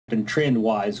and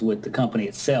trend-wise with the company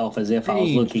itself, as if I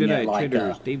was looking at like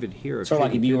David here, sort of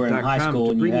like if you were in high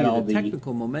school and you had all the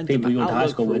people you went to high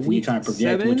school with, and you're trying to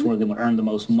project which one of them would earn the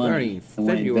most money and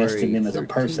want to invest in them as a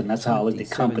person. That's how I looked at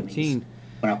companies.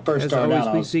 When I first started out,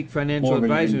 I was seek financial more of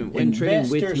advisement an when trading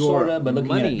with investor, your sort of, but looking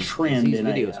money. at a trend These in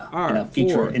videos are a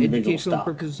future for individual educational stock.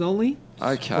 purposes only.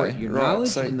 Okay, Your right. knowledge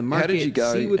So in the how market, did you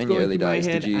go see what's in your going early through my days?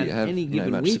 head Did you on have any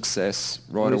given much week. success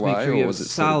right Always make away, sure or you have was it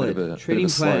solid sort of a bit of trading a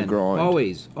slow plan. grind?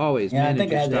 Always. Yeah, I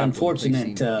think I had the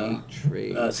unfortunate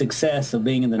success of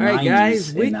being in the 90s.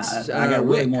 Guys, and I got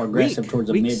really more aggressive towards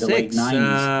the mid to late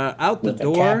 90s out the with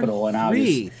door. the capital, and I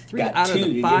Three got out of too,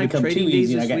 the 5 it become trading too days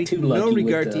easy, and I this got week. too lucky No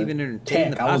regard with to even the entertain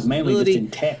tech. the I was mainly just in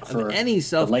possibility tech for of any the late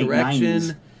self-correction.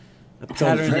 90s. A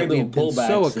pattern that we've been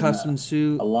so accustomed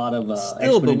to, a lot of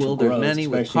still exponential bewildered growth, many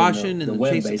with especially caution in and the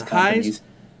the chase at web-based the highs. companies.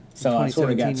 So I sort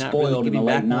of got 2017 not spoiled really in the giving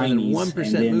late back more than 90s,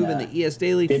 1% and move then in the ES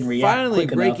Daily, didn't react finally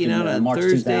quick breaking enough out in on March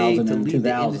Thursday 2000 to and lead the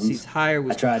 2000s. indices higher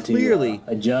was I tried clearly to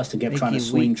adjust and kept trying to making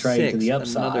swing week trade to the 6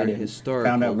 upside, another and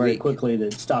historical found out very week. quickly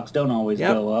that stocks don't always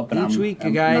go up. And Each I'm week,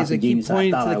 not guys, the I keep genius I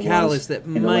pointing to thought the I was catalyst that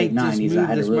in the might late just 90s. I move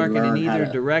had this to really market in learn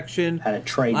either direction. how to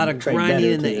trade, A lot of trade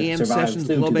grinding in better the to AM survive sessions,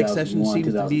 through Globex sessions 2001, seem to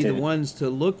be the 2002. ones to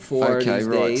look for Okay, these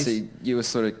right. days. So you were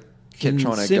sort of kept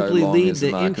trying to go Simply long lead as the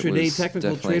the market intraday was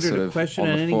technical definitely trader sort to of question on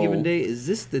on the any fall. given day, is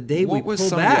this the day we What were pull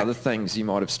some back? of the other things you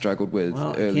might have struggled with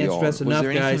Well, early can't on? stress Was enough,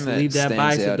 there guys, anything to leave that stands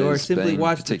bias at out the door. as Simply being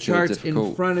watch the particularly charts in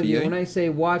difficult front of for you. you? When I say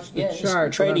watch the Just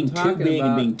charts, trading what I'm too talking big and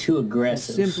about being too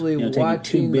aggressive. simply taking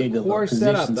watching too big the of a core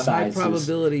position setup, the high sizes,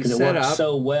 probability 'cause it worked setup.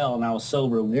 so well, and I was so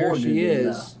There rewarded she in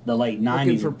is, the late 90s.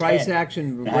 looking for in price tech.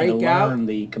 action I had to breakout, learn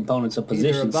the components of either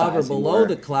position above or sizing, below where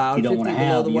the cloud, you don't 50 want to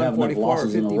below have the you have enough 144 or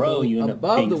losses in a 50 row. You end up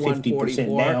above paying the 50%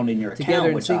 144, down in your together account,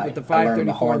 in which sync with the I learned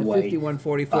the 534 hard and the way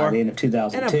 5144, by the end of and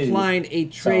 2002. applying a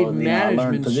trade I learned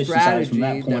management position size strategy from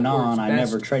that point that on. works I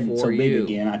never best traded so for big you.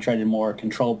 again. I traded more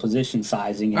controlled position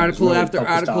sizing. And Article was really after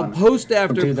focused article, on, post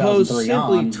after from post, 2003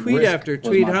 simply on, tweet risk after was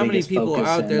tweet. my How many biggest people are focus,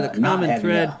 out there? and The not common having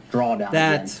thread a drawdown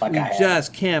that again, like we I had.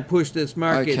 just can't push this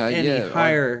market Okay, any yeah,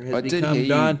 higher I has did become hear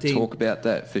daunting. you talk about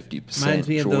that 50% Reminds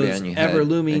me of those drawdown you had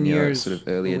ever-looming in your years sort of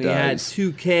earlier when we had days.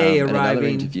 2K In another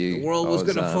arriving. interview The world I was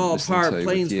going to fall listening apart, to with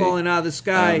planes you, falling out of the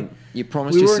sky. You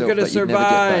promised We weren't yourself gonna that you'd never get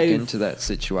back survive. into that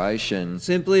situation.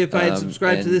 Simply, if I had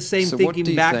subscribed to and this same so what do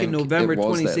thinking you back think in November it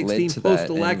was that led 2016 to that,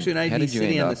 post-election, and I'd how be did you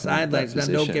sitting end on the up in that sidelines. Now,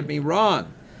 don't position? get me wrong.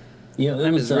 Yeah,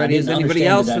 I'm as ready as anybody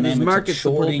else for this market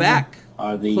to pull back.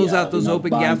 Close out those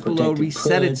open gaps below,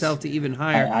 reset itself to even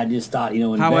higher. I just thought,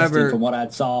 investing However, from what I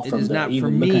saw it from is the, not for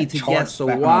even looking me at to charts guess the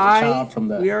back when I was a why child, from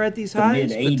we are at these the highs,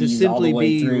 but to mid-80s all the simply way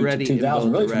be through ready to in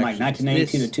 2000, both really from like directions.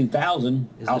 1982 This to 2000,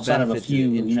 is the outside of a benefit few,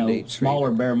 to the intraday smaller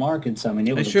trader. bear markets. I mean,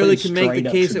 it I was surely a pretty can make the straight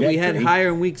up case that we had trajectory. higher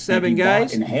in week 7, If you guys.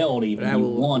 bought and held even, But I you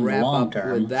will won wrap long up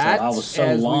term. with that So I was so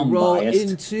as we long roll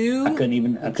biased. into I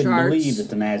couldn't charts. believe that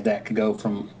the Nasdaq could go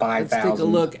from 5,000. Let's take a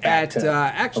look at,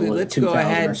 actually, let's go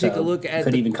ahead and take a look at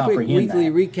the quick weekly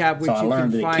recap, which you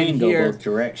can find here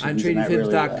on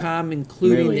TradingFibs.com,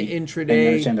 including the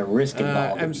intraday,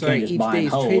 I'm sorry, each day's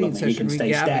trading session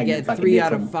recap. We get 3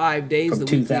 out of 5 days, the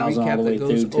weekly recap that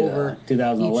goes over each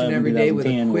and every day with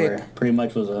a quick pretty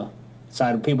much was a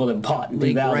side of people that bought in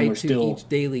link 2000 right were to still each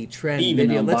daily trend even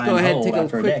video. Let's buy go and ahead and hold take a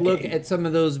after a quick look decade. at some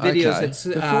of those videos, Okay. that,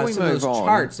 Before some we of move those on,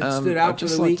 charts that stood out I'd for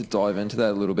just the like week. to dive into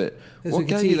that a little bit. As What we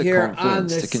can gave see you the here on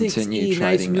confidence the to continue 6E,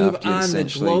 nice trading move after you on the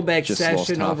essentially Globex just lost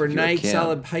session half of your overnight. account?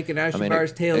 Solid Pike and Ash I mean,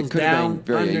 bars, tails it could have down been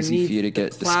very easy for you to underneath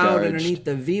get the cloud, discouraged, underneath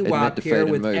the admit VWAP defeat here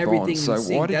and with move everything on. in So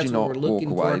sync. why did That's you what not we're walk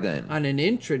looking away for then? on an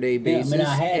intraday Yeah, I basis. mean,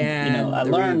 I had, And I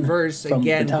the learned reverse, from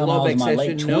again, the time I was in Globex my late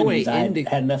session, no 20s, I had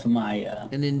indicator. enough of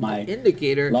my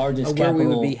Indicator largest of where we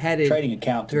would capital be headed trading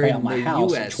account to pay during out my the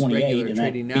house at US 28, regular and that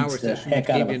trading hour beats the session, heck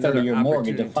out of a gave you 30-year another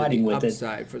mortgage of opportunity fighting to with the it.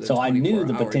 upside for the So I knew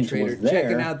the 24-hour potential was trader. there,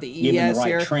 Checking out the given the ES right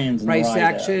here, trends and price the right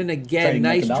action, again, trading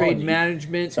nice trade methodology.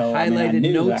 management, So, I mean, I highlighted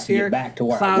knew that I notes could get here, back to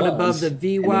where cloud I was, above the and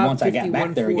then VWAP, once I got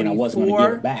back there again, I wasn't going to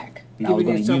give it back. And I was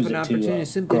giving going to yourself use an it opportunity to to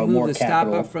simply grow move more the stop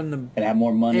capital up from the and have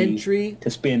more money entry. to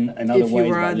spend in other If you ways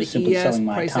were by on just the simply ES, selling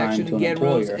my price time action to an again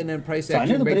rose, employer. and then price So I knew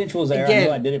action the break. potential was there. I Again,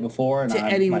 knew I did it before, and to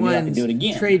I knew I could do it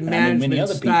again. trade And I knew many management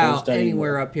other people style studying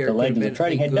anywhere up here the could legends have of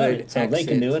trading been had done good it, so if they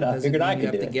can do it. I exit. figured I Doesn't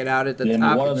could mean do you have it. to get out at the Then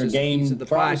top. what It's other just a piece game of the pie.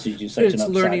 promises you But such an it's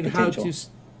upside learning how potential? to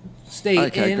stay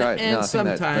Okay, in, great. and No, I think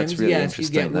sometimes, that's really yes, you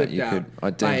interesting get that whipped you out could by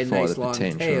a identify nice the long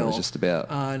potential. It tail was just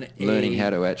about on learning a how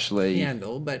to actually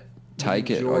handle, but take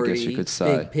it, I guess you could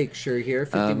say. Big picture here,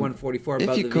 51.44 above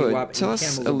if you the could, VWAP. tell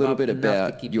us a little bit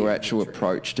about your actual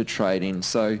approach to trading.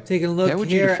 So, taking a look how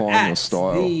would you here define at your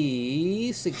style?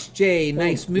 The 6J,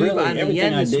 nice move really, on the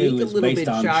yen this week, a little bit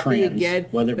choppy trends, again,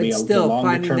 whether it be but still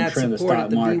finding that trend, support at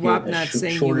the VWAP. Not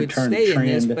saying you would stay in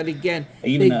this, but again,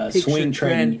 even big a picture swing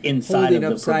trend, trend inside holding of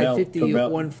the upside,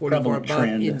 prevalent 51.44 above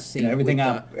trend. in sync. Everything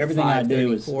I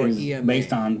do is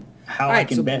based on how I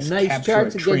can best capture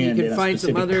a trend in a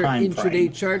specific time frame.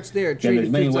 Intraday charts there. There's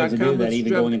many ways to do that,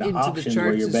 even going into options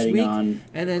where you're betting on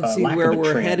and then see where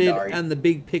we're headed on the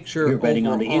big picture you're betting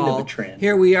overall. on the end of the trend.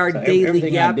 Here we are, so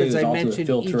daily gap, as I also mentioned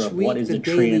filter each of week. what is The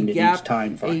trend daily gap, each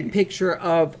time frame. a picture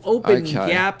of open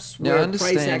gaps now, where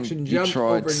price action jumped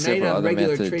overnight on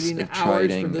regular trading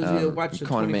hours. For those of you that watch the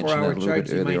 24-hour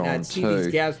charts, you might not see these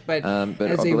gaps, but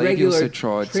as a regular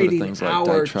trading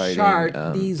hour chart,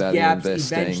 these gaps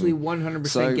eventually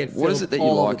 100% get filled. What is it that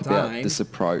you like about this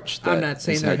approach? I'm not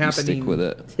saying they're happening with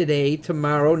it today,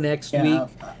 tomorrow, next week,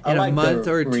 in a month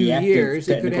or 2 years.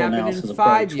 It could happen in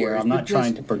 5 years. I'm not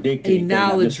trying to predict a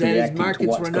knowledge that as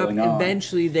markets run up,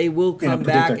 eventually they will come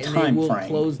back and they will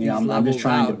close these levels out. I'm just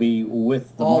trying to be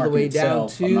with the all the way market down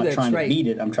itself. to I'm not that's trying right. to beat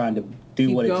it. I'm trying to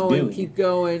do what it's doing. Keep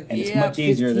going. And it's much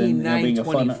easier than being a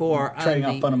trading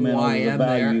on fundamentals as a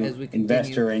value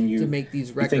investor, and you make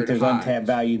these think there's untapped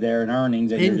value there in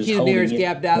earnings, and you're just holding it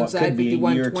gap downside, what could be a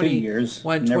year or 2 years,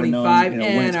 125,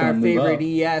 and our favorite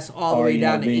ES all the way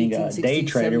down to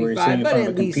 1860.75. But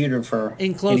at least in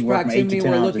close proximity,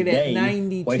 we're looking at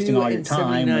 92 and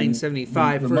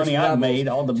 79.75. The money I've made,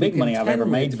 all the big money I've ever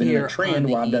made, has been in a trend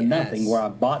where I've done nothing, where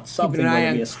I've bought something, whether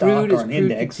it be a stock or an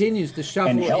index, continues to shuffle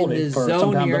and held in it this for zone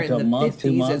sometimes here up in to a the month, 2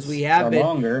 50s, months, as we have or been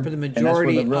longer, for the and that's where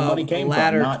majority the real money of came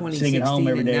latter from. Not sitting at home 2016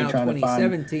 every and day now trying to find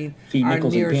 2017. a few Our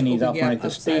nickels and nearest pennies off open like gap the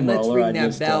upside. Let's steamroller. ring I that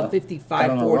just bell, got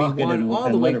on a rocket 55.41 all the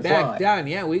and way let it back fly. down.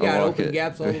 Yeah, we got like open it.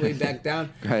 gaps all the way back down.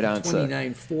 Great answer.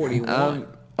 29.41.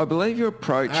 I believe your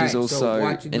approach is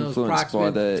also influenced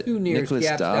by the Nicholas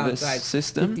Davis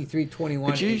system.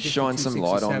 Could you shine some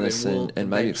light on this and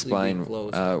maybe explain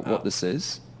what this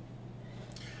is?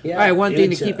 Yeah, all right, one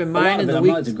thing to keep in mind in the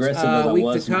week to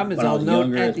come is I'll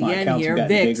note at the end here,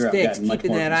 VIX,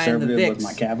 keeping that eye on the VIX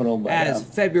as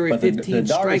February 15th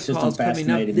strike calls coming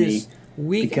up this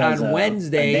week on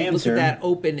Wednesday. Look at that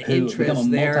open interest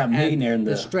there and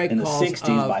the strike calls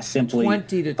of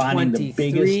 20 to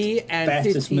 23 and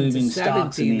 15 to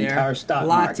 17 there.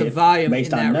 Lots of volume in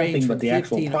that range from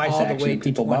 15 all the way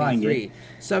to 23.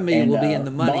 Somebody will be in the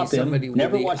money, somebody will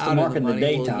never be watch the out of market the in the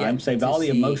money. daytime, save all the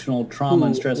emotional trauma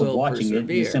and stress of watching it.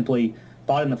 You simply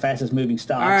bought in the fastest moving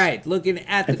stocks. All right, looking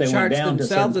at the charts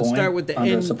themselves, let's start with the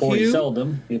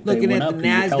NQ. Looking at the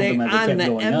NASDAQ on the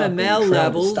MML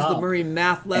levels, the Murray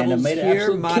math levels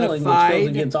here,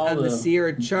 modified on the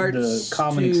Sierra charts the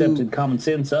common accepted common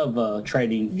sense of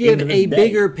trading. Give a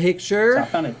bigger picture. So I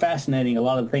found it fascinating, a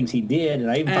lot of the things he did,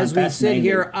 and I even as we sit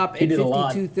here up at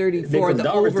 52.34, the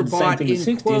overbought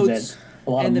in quotes.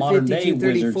 And the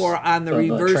 52.34 on the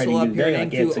reversal up here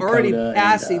in NQ, already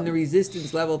passing the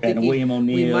resistance level, thinking we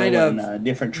might have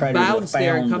bounced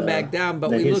there and come back down,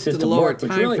 but we looked at the lower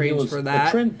time frames for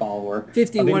that.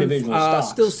 51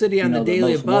 still sitting on the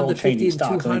daily above the 50 and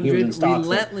 200,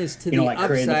 relentless to the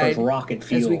upside,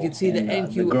 as we can see the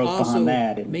NQ also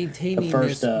maintaining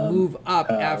this move up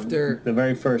after the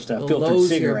very first the lows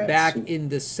here back in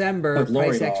December.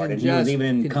 Price action just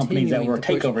even in companies that were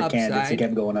takeover candidates, it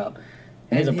kept going up.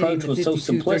 And his approach was so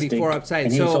simplistic, upside.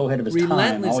 and he was so ahead of his time.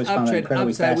 I always found that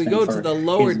incredibly fascinating. We go to the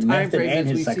lower time frame and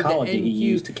his psychology he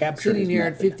used to capture sitting here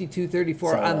at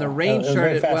 52.34 on the range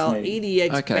chart as well.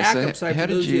 ADX back upside. How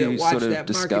did you sort of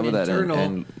discover that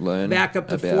and learn back up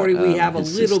to 40? We have a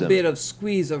little bit of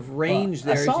squeeze of range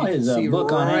there. I saw his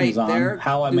book on Amazon,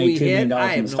 How I Made $2 Million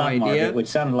in the Stock Market, which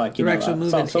sounded like, directional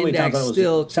movement index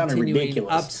still continuing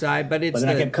upside, but it's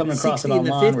the 60 and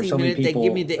the 50 minute that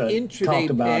give me the intraday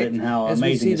pick. As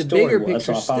we see the bigger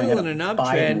picture still in an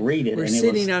uptrend, we're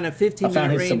sitting on a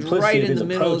 15-minute range right in the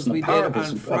middle as we did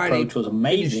on Friday. Was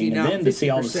amazing, and then to see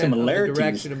all the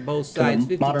similarities of both sides,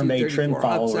 to modern day trend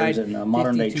followers and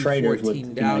modern day traders. With he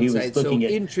was looking at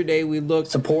intraday, we look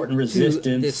support and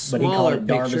resistance, but he called it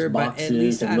Darvish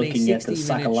boxes, and looking at the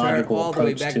psychological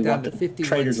approach to what the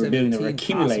traders were doing. They were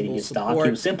accumulating his stock.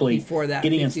 He was simply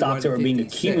getting in stocks that were being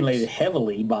accumulated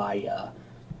heavily by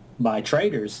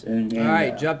traders. And all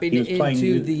right, jumping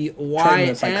into the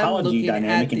YM, looking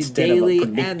at the daily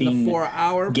and the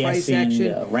 4-hour price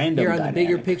action here on the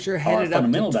bigger picture, headed up to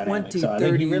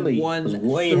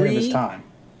 2031.3.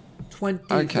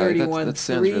 2031 that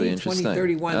sounds really interesting.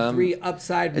 2031 3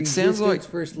 upside it sounds like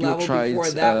first your level. trades Before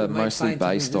that, are mostly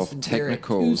based off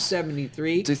technicals.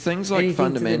 273. Do things like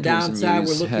fundamentals and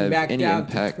news have any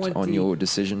impact on your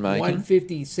decision making?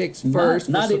 156 first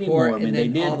not for support, anymore. I mean,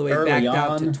 and then all the way back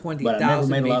down to 20,000 but I never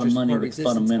made a lot of money with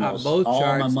fundamentals. Both all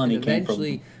charts, my money and came from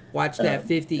eventually watch that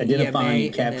 50 identifying EMA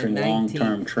and capturing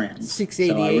long-term trends.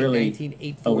 688, so I really,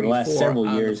 19,844 over the last several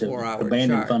years, have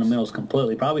abandoned charts. fundamentals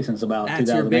completely, probably since about 2008.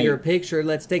 That's your bigger picture.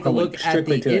 Let's take a look at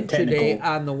the intraday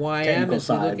on the YM as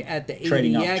we look at the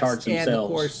ADX and the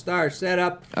core star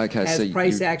setup. Okay, as so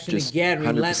price action just again,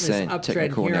 relentless 100% uptrend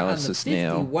technical here analysis on the 50,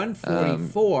 now.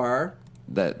 144.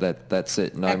 That's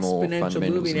it. No more fundamentals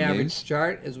moving and average news.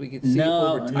 chart, as we can see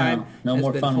over time, no has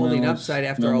more been fundamentals, holding upside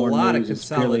after no a lot of news.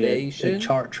 consolidation. It's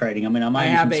chart trading. I mean, I might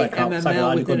have use a some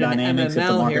psychological dynamics if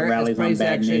the market rallies on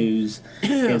bad news,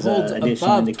 is an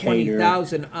additional indicator,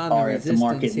 20,000 on the or if the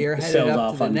market here, headed sells up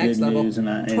off to the on next good level. news,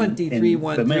 and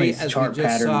 2313, mainly as chart we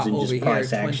just saw patterns and over just here,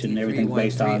 price action. Everything's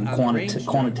based on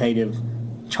quantitative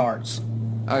charts.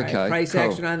 Okay, right, price cool.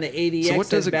 action on the ADX. So what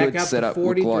does a good setup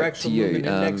look like to you?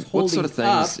 What sort of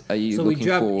things are you looking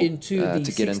for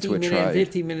to get into a trade?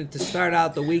 15-minute to start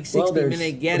out the week, 60-minute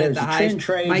again at the highs.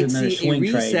 Might see a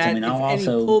reset. I mean, if any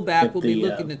pullback, we'll be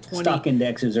looking at 20. Stock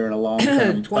indexes are in a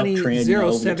long-term uptrend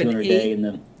over the 200-day and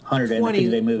the 100 and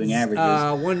 50-day moving averages.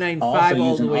 195 also all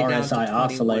use the an way down RSI to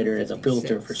oscillator as a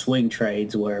filter for swing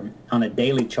trades, where on a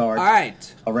daily chart,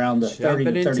 around the 30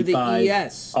 to 35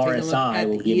 RSI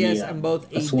will give me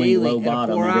a swing low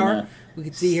bottom. We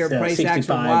can see here price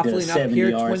action waffling up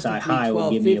here,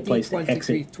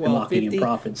 23.1250,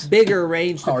 23.1250. Bigger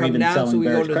range to come down, so we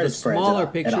go to the smaller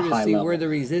picture to see where the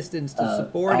resistance to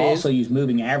support is. Also use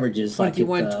moving averages,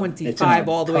 21.25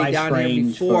 all the way down here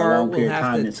before we'll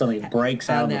have to, and suddenly it breaks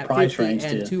out of the price range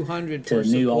to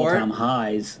new all-time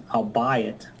highs. I'll buy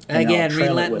it. Again,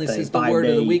 relentless is the word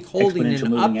of the week, holding an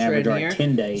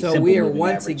uptrend here. So we are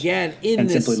once again in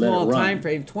this small time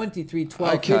frame,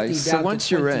 23.1250 okay, so down once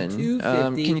to you're in,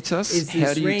 can you tell us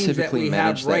how do you typically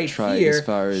manage that trade as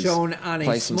far as shown on a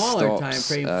placing smaller stops, time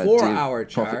frame, 4-hour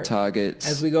chart, profit targets,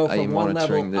 as we go from one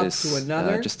level up this, to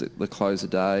another, just at the close of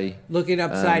day. Looking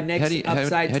upside next,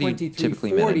 upside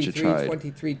 23.43,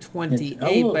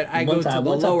 23.28, but I go to the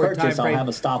lower time frame for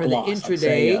the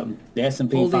intraday. The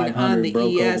S&P holding 500 on the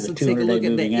broke ES. over Let's the take a look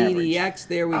at the 200-day moving ADX.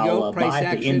 There we go. Price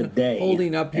action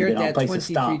holding up here at that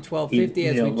 23.1250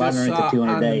 as we just saw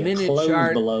on the minute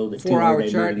chart, 4-hour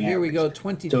chart. Here we go,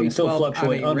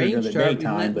 23.12 on a range chart.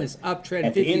 Relentless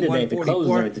uptrend,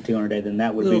 51.44. At the 200-day, then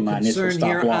that would be my initial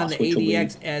stop loss, which will be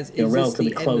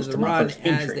relatively close to my first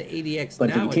entry. But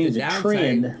if it continues to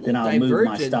trend, then I'll move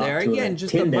my stop to a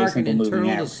 10-day simple moving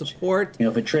average.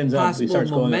 If it trends up, it starts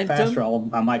going up faster,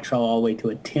 I might trail all the way to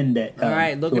a 10-day, all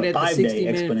right, looking at the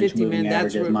 60-minute, 50-minute,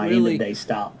 that's what my really end-of-day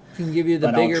stop. Can give you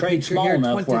the bigger picture here.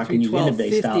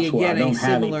 23.1250 again, a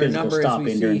similar number as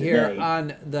we see here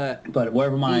on the but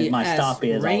wherever my stop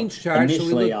is, range chart.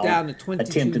 Initially, so we look down to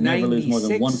attempt to never lose more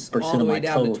than 1% of my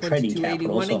total trading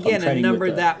capital. So again, a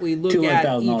number that we look at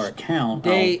each account,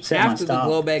 day I'll set after my the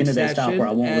Globex session, stop where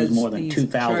I won't lose more than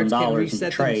 $2,000 in the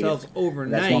trade.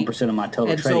 Overnight. That's 1% of my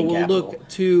total and trading so we'll capital. Look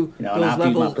to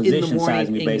those levels in the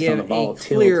morning and give a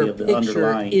clear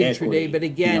picture intraday. But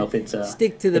again,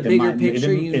 stick to the bigger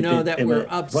picture. You know that we're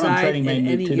upside at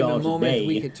any given moment.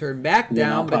 We could turn back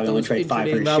down, but those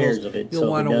intraday levels you'll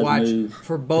want to watch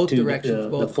for both directions,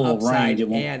 both upside and downside. It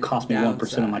won't cost me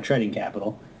 1% of my trading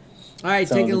capital. All right,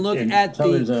 taking a look at the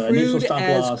crude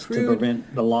as crude to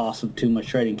prevent the loss of too much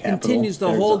trading capital. Continues to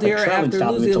hold here after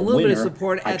losing a little bit of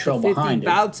support at the 50,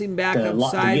 bouncing back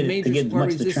upside. Major support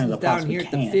resistance down here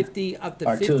at the 50, up to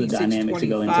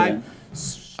 56.25.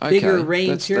 Bigger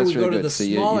range here. We go to the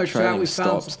smaller chart. We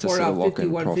found support out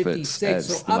 51.56.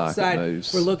 So upside,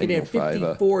 we're looking at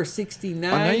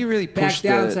 54.69. I know you really pushed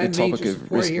the topic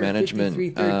of risk management.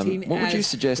 What would you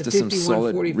suggest are some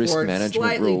solid risk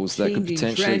management rules that could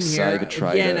potentially save a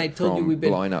trader from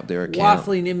blowing up their account?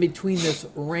 Waffling in between this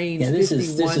range. Yeah, this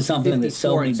is something that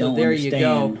so many don't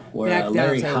understand. Where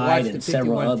Larry Hyde and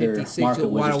several other market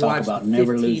wizards talk about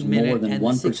never lose more than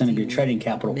 1% of your trading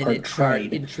capital per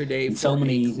trade. And so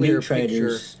many new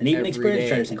traders and even experienced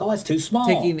traders think, oh, that's too small.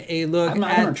 Taking a look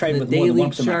at the daily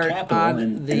chart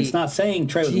on the it's not saying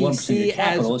trade with 1% of your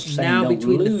capital. It's saying now don't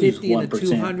between the lose 50 and the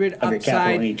 200 of your capital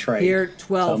in any trade. Here, 12.50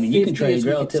 so, I mean, you can trade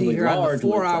relatively large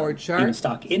with 4-hour chart. Even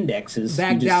stock indexes.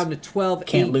 Back down to 12.18.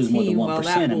 Can't lose more than 1%.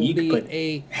 I mean, you could put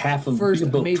half of, you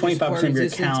could put 25% of your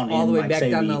account in, like,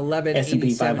 say, the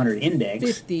S&P 500 index.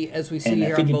 50, as we see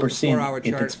here on both 4-hour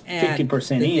chart and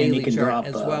 50% in, it can drop.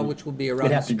 as well, which will be around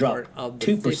it'd have to drop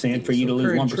 2% 2% for you to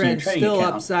lose 1% of trading still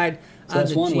account. Upside. So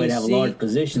that's one way to have a large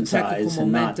position size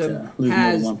and not lose more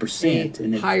than 1%.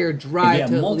 And if you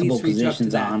have multiple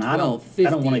positions on, I don't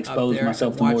want to expose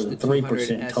myself to more than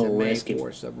 3% total risk.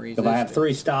 If I have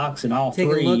 3 stocks and all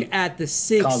 3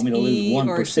 cause me to lose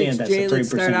 1%, that's a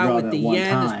 3% drawdown at one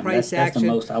time. That's the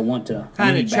most I want to.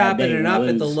 Kind of chopping it up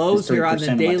at the lows here on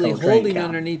the daily, holding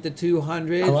underneath the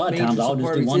 200. A lot of times I'll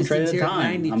just do one trade at a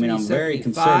time. I mean, I'm very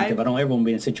conservative. I don't ever want to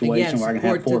be in a situation where I can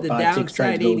have 4, 5, 6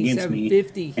 trades go against me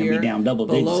and be down double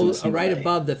digits. Right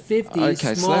above the 50,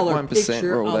 okay, smaller so that 1%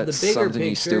 rule, that's something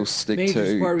you still stick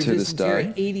to this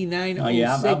day. 89, oh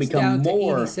yeah, I've become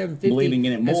more believing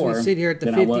in it more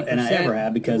than I ever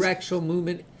have, because directional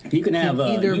movement. You can have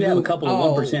a couple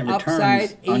of 1%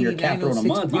 returns on your capital in a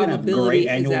month. You can have great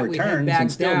annual returns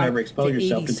and still never expose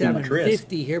yourself to too much risk.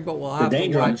 The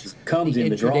danger comes in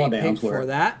the drawdowns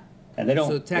where. And they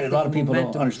don't. So a lot of people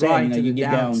don't understand. You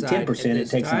get down 10%, it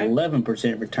takes an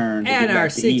 11% return to and get our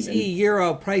back to even. 6E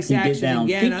euro price action down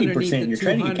again 50% in your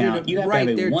trading account. You have to have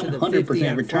a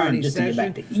 100% return just to get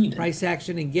back to even. Price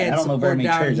action again. I don't know very many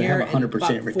traders that have a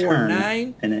 100% return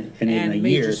in a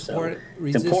year. So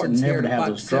it's important never to have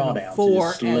those drawdowns.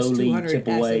 Just slowly chip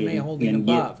away and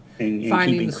get. And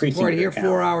finding the support here,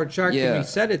 4-hour chart can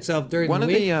reset itself during the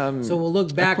week. So we'll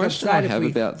look back upside if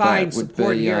we find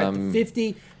support here at the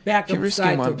 50. Back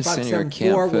upside to about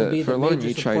 7.4 will be the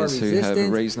major support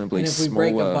resistance, and if we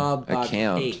break above about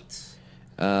 8.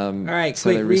 All right, so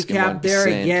quick recap there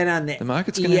again on the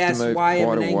market's going to have to move quite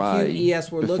away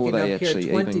ES, we're before looking they up here actually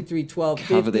even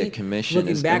cover their commission.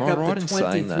 Looking back up to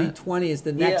 23.20 is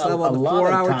the next level on the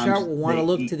 4-hour chart. We'll want to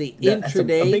look to the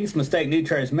intraday. The biggest mistake new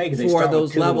traders make is they for start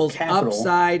those levels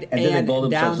upside and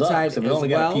downside as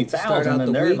well. Start out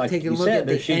the week, taking a look at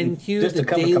the NQ, the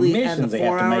daily, and the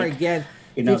 4-hour again.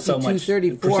 So much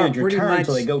percentage return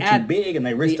until they go too big and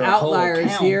they risk their whole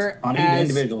account on each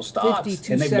individual stocks,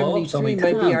 and they blow up so many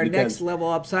times. Might be our next level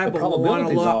upside, but we'll want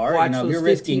to watch those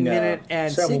 15-minute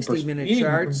and 60-minute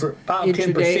charts, 5-10%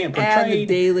 per trade, and the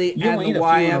daily and the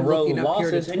YM looking up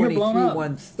here to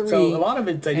 23.13. So a lot of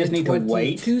it, they just need to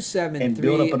wait and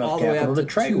build up enough capital to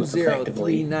trade with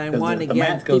effectively. Because the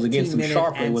math goes against them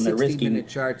sharply when they're risking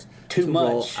too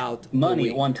much money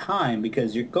at one time,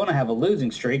 because you're going to have a losing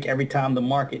streak every time the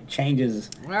market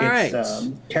changes its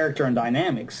character and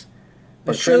dynamics.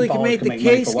 But surely can make the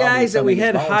case, guys, that we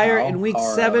head higher in week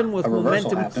 7 with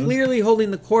momentum clearly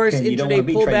holding the course. Intraday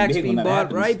pullbacks being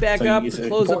bought right back up to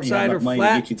close upside or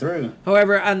flat.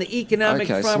 However, on the economic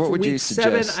front for week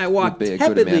 7, I walked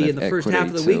tepidly in the first half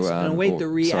of the week and await the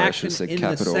reaction in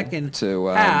the second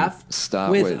half,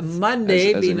 with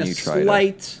Monday being a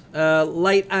slight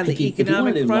light on the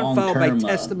economic front, followed by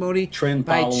testimony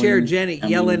by Chair Janet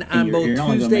Yellen on both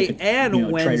Tuesday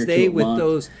and Wednesday, with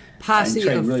those posse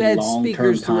of Fed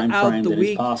speakers throughout the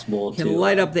week can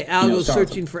light up the algo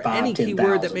searching for any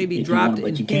keyword that may be dropped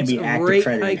in hints of rate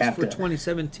hikes for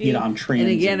 2017. And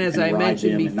again, as I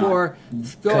mentioned before,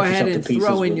 go ahead and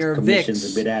throw in your VIX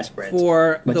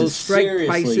for those strike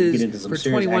prices for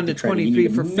 21 to 23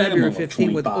 for February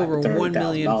 15 with over 1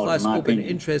 million plus open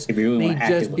interest may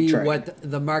just be what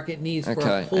the market needs for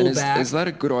a pullback. Is that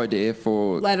a good idea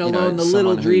for, let alone the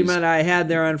little dream that I had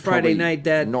there on Friday night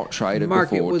that the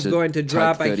market was going to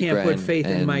drop? I can't put faith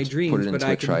in my dreams, but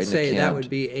I can say that would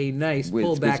be a nice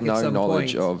pullback at some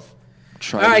point.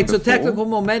 All right, so technical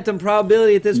momentum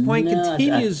probability at this point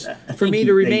continues for me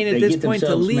to remain at this point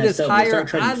to lead us higher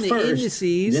on the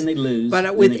indices,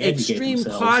 but with extreme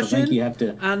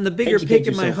caution on the bigger pick,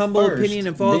 in my humble opinion.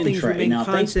 If all things remain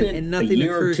constant and nothing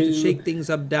occurs to shake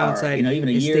things up downside,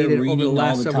 as stated over the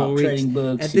last several weeks.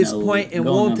 At this point, it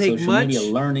won't take much.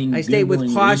 I stay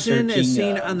with caution as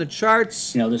seen on the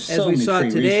charts, as we saw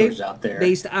today,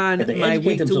 based on my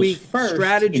week-to-week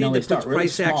strategy that puts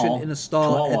price action in a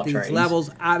stall at these levels.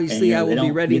 Obviously, I will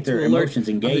be ready to alert of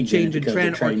the change in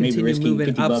trend or continue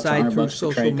moving upside through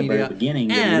social media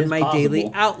and my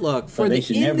daily outlook. For the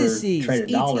indices,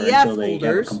 ETF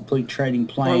holders,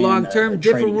 or long-term,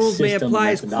 different rules may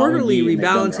apply, as quarterly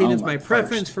rebalancing is my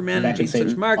preference for managing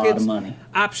such markets.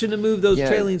 Option to move those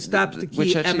trailing stops to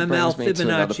key MML,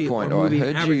 Fibonacci, or moving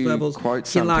average levels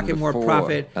can lock in more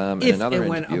profit if and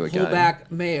when a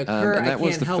pullback may occur. I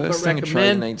can't help but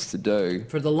recommend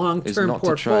for the long-term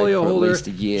portfolio holder,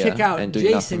 check out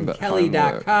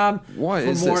jasonkelly.com for more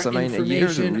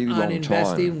information on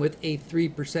investing with a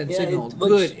 3% signal.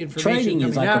 Good information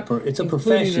coming out, it's a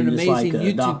profession. An amazing like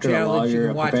a doctor, a lawyer,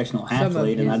 a professional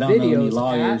athlete, and I don't know any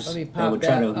lawyers that would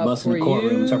try to bust in the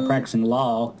courtroom and start practicing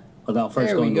law without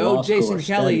first going to law school. Jason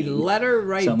Kelly letter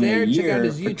right there. Check out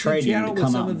his YouTube channel with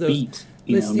some of those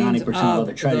listings of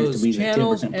those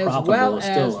channels, as well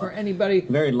as for anybody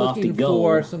very lofty looking goal.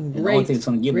 for some great, great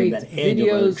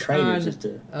videos traders is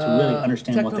to really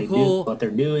understand what they do, what they're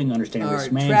doing, understand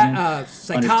risk management,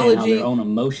 psychology, understand how their own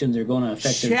emotions are going to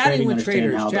affect their trading,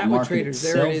 understand how the market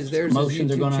itself,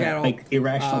 emotions are going to make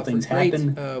irrational things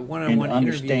happen, and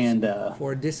understand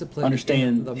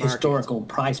historical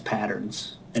price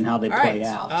patterns and how they play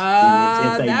out.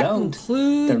 And if they don't,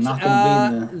 they're not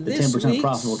going to be the 10%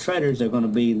 profitable traders. They're going to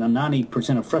be the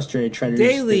 90% of frustrated traders that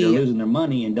are losing their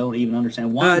money and don't even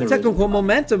understand why they're technical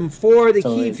momentum for the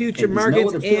key future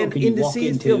markets and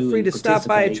indices. Feel free to stop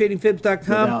by at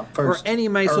tradingfibs.com or any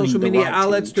of my social media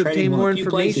outlets to obtain more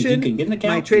information.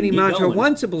 My trading mantra: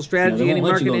 one simple strategy, any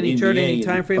market, any chart, any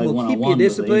time frame will keep you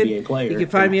disciplined. You can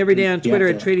find me every day on Twitter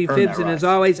at TradingFibs, and as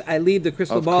always, I leave the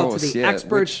crystal ball to the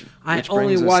experts. I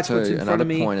only watch what's in front of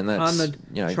me on the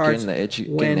charts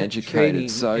when trading,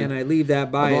 and I leave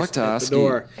that bias at the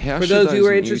door. For those who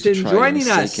are interested in joining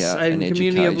us in a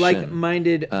community of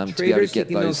like-minded traders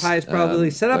seeking those highest probability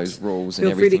setups,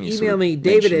 feel free to email me,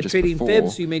 David at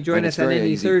TradingFibs. You may join us on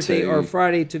any Thursday or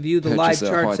Friday to view the live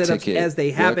chart setups as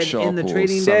they happen in the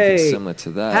trading day.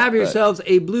 Have yourselves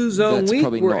a blue zone week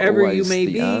wherever you may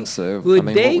be. Good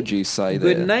day,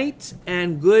 good night,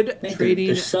 and good trading.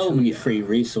 There's so many free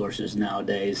resources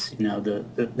nowadays. You know,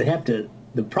 they have to.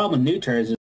 The problem with new traders is